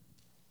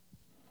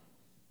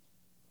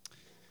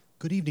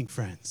Good evening,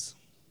 friends.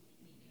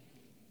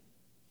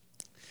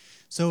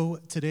 So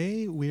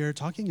today we are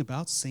talking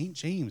about St.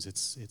 James.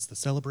 It's the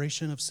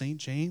celebration of St.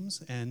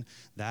 James, and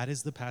that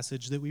is the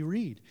passage that we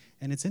read.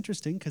 And it's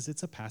interesting because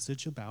it's a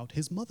passage about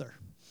his mother.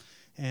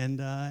 And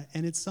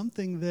it's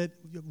something that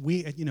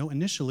we,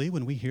 initially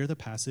when we hear the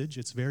passage,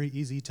 it's very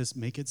easy to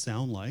make it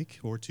sound like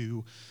or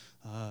to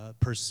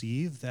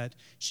perceive that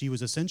she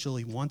was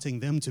essentially wanting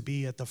them to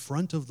be at the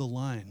front of the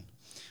line.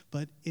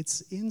 But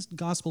it's in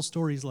gospel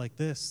stories like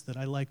this that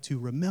I like to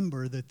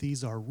remember that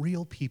these are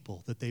real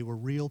people, that they were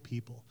real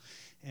people.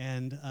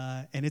 And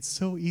it's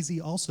so easy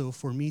also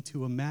for me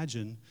to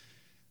imagine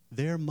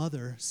their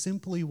mother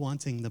simply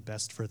wanting the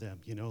best for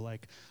them.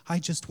 Like, I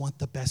just want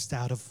the best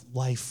out of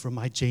life for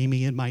my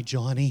Jamie and my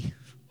Johnny.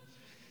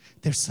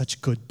 They're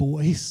such good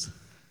boys.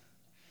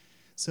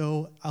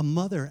 So a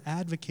mother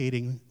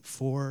advocating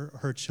for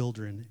her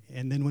children.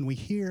 And then when we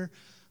hear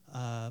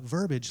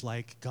verbiage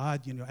like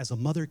God, as a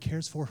mother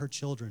cares for her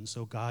children,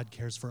 so God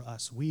cares for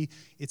us.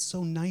 It's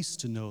so nice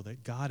to know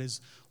that God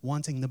is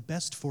wanting the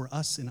best for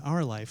us in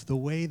our life, the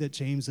way that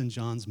James and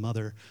John's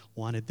mother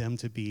wanted them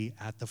to be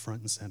at the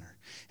front and center.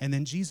 And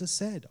then Jesus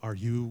said, "Are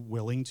you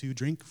willing to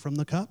drink from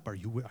the cup?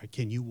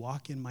 Can you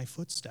walk in my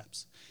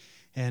footsteps?"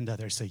 And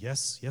they say,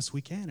 yes,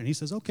 we can. And he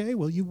says, okay,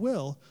 well, you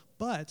will,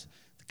 but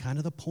kind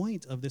of the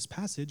point of this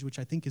passage, which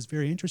I think is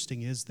very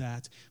interesting, is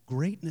that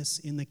greatness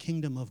in the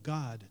kingdom of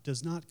God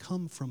does not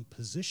come from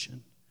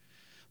position,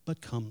 but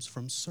comes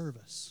from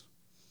service.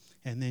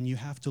 And then you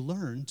have to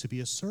learn to be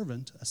a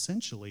servant,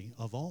 essentially,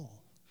 of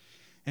all.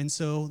 And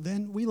so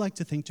then we like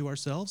to think to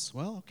ourselves,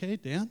 well, okay,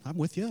 Dan, I'm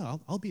with you.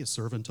 I'll be a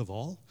servant of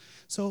all.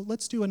 So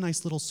let's do a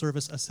nice little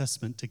service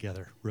assessment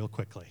together real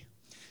quickly.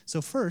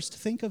 So first,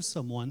 think of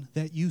someone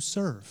that you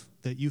serve,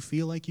 that you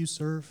feel like you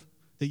serve,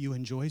 that you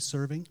enjoy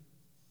serving.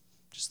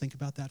 Just think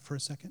about that for a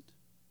second.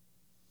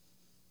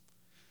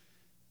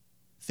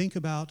 Think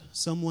about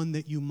someone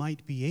that you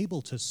might be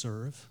able to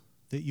serve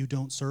that you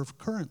don't serve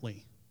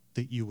currently,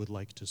 that you would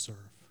like to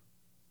serve.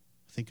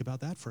 Think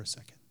about that for a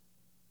second.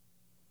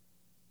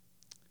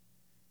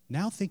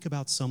 Now think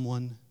about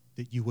someone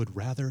that you would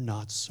rather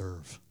not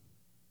serve,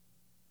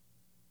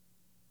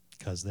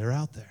 because they're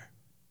out there,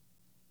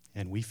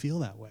 and we feel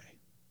that way.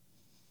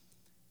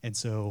 And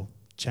so,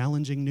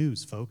 challenging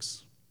news,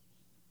 folks.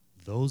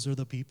 Those are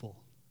the people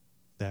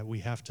that we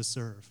have to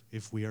serve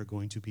if we are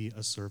going to be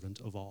a servant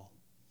of all.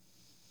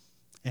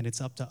 And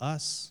it's up to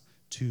us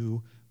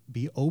to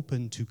be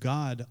open to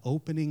God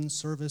opening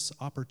service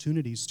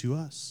opportunities to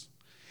us.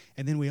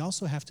 And then we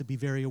also have to be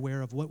very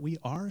aware of what we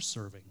are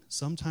serving.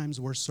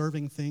 Sometimes we're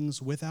serving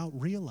things without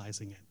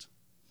realizing it.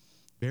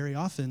 Very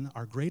often,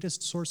 our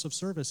greatest source of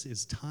service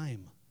is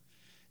time.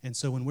 And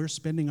so when we're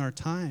spending our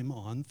time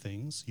on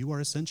things, you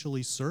are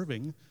essentially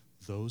serving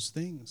those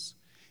things.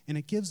 And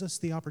it gives us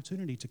the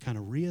opportunity to kind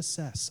of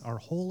reassess our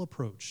whole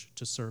approach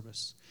to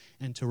service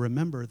and to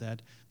remember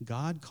that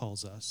God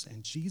calls us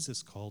and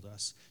Jesus called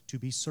us to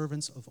be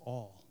servants of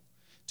all,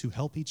 to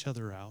help each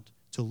other out,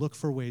 to look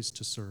for ways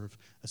to serve,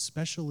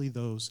 especially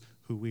those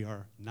who we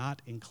are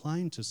not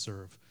inclined to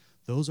serve.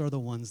 Those are the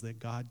ones that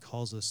God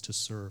calls us to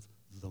serve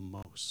the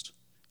most.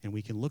 And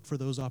we can look for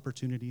those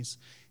opportunities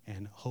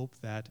and hope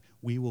that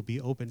we will be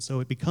open. So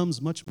it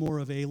becomes much more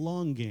of a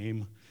long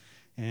game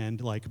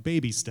and like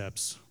baby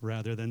steps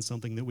rather than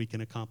something that we can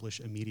accomplish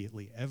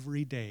immediately.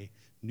 Every day,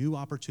 new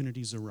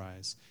opportunities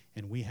arise,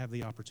 and we have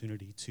the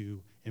opportunity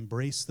to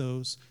embrace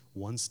those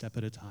one step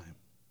at a time.